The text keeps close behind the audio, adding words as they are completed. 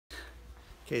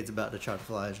Cade's about to try to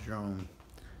fly his drone,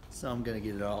 so I'm gonna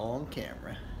get it all on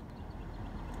camera.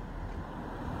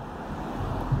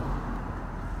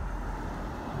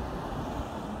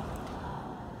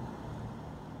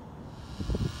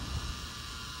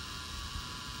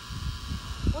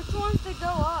 Which ones to go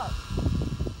up?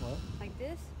 What? Like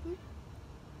this?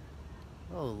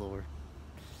 Oh Lord.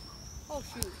 Oh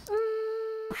shoot.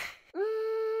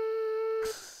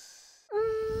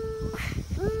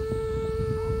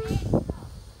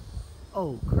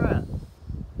 Oh crap.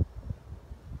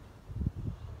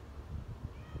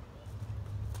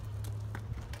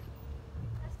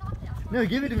 No,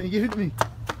 give it to me, give it to me.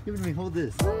 Give it to me, hold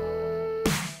this.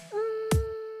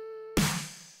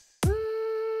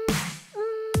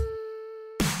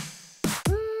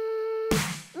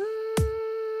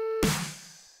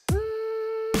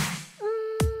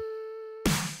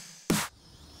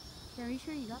 Are you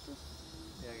sure you got this?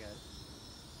 Yeah, I got it.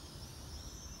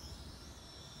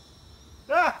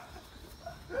 Ah!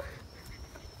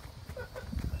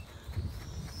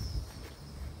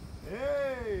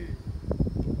 Hey!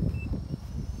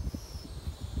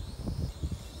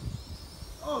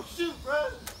 Oh shoot, bro!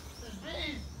 There's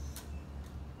bees!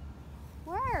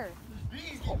 Where? There's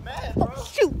bees getting mad, bro! Oh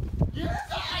shoot! Get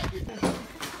inside!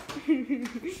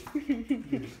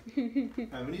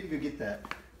 Alright, we need to go get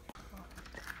that.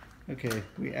 Okay,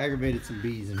 we aggravated some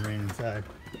bees and ran inside.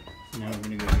 So now we're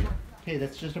gonna go get it. Hey,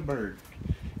 that's just a bird.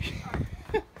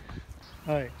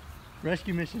 Alright,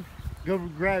 rescue mission. Go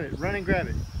grab it. Run and grab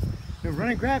it. No, run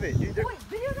and grab it, dude. Wait,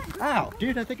 video that. Ow,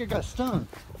 dude, I think I got stung.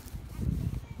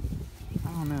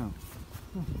 I don't know.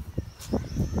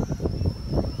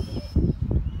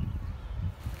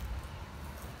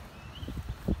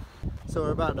 So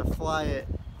we're about to fly it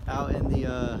out in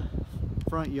the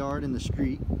front yard in the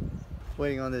street.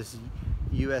 Waiting on this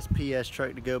USPS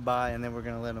truck to go by, and then we're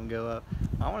gonna let them go up.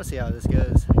 I want to see how this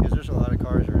goes because there's a lot of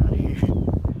cars around here.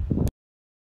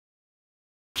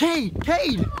 Cade!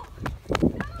 Cade!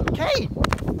 Cade!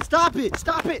 Stop it!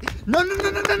 Stop it! No, no,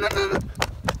 no, no, no, no, no!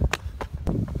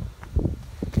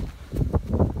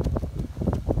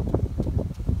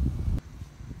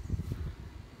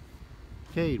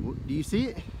 Cade, do you see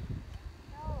it?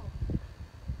 No.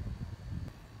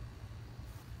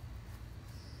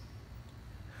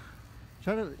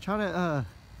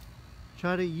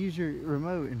 Try to use your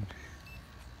remote and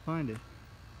find it.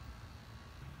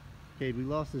 Okay, we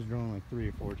lost this drone like 3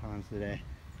 or 4 times today.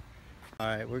 All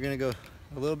right, we're gonna go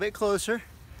a little bit closer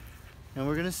and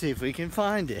we're gonna see if we can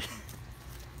find it.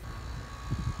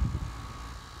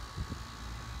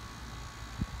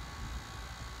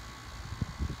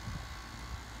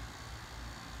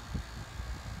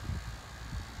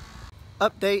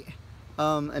 Update,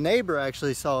 a neighbor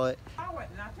actually saw it. I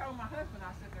went and I told my husband,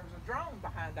 I said there was a drone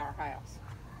behind our house.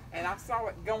 And I saw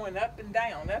it going up and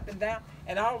down,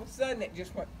 and all of a sudden it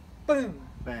just went boom.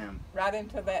 Bam. Right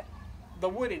into the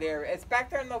wooded area. It's back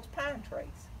there in those pine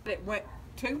trees. It went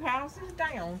 2 houses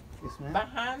down Yes, ma'am.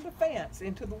 behind the fence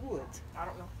into the woods. I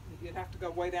don't know, you'd have to go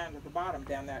way down to the bottom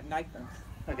down there at Nathan's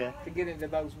Okay. to get into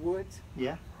those woods.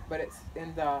 Yeah. But it's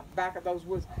in the back of those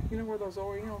woods. You know where those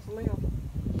Orioles live?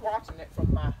 Watching it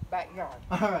from my backyard.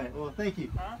 All right, well, thank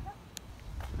you. Huh?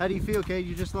 How do you feel, Kate?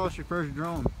 You just lost your first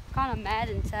drone. Kind of mad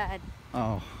inside.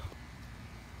 Oh.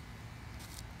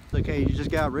 It's okay, you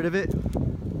just got rid of it?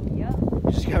 Yep.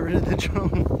 You just got rid of the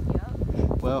drone?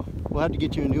 Yep. Well, we'll have to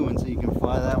get you a new one so you can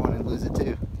fly that one and lose it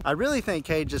too. I really think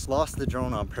Kate just lost the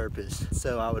drone on purpose,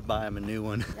 so I would buy him a new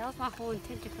one. That was my whole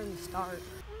intention from the start.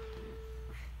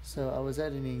 So I was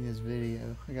editing this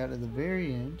video. I got to the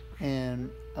very end and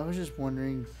I was just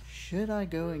wondering, should I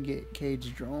go and get Cade's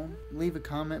drone? Leave a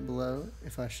comment below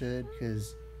if I should,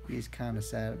 because he's kind of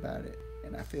sad about it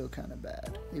and I feel kind of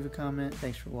bad. Leave a comment.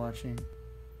 Thanks for watching.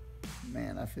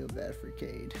 Man, I feel bad for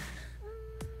Cade.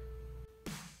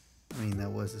 I mean, that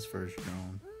was his first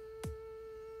drone.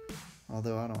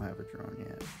 Although I don't have a drone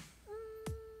yet.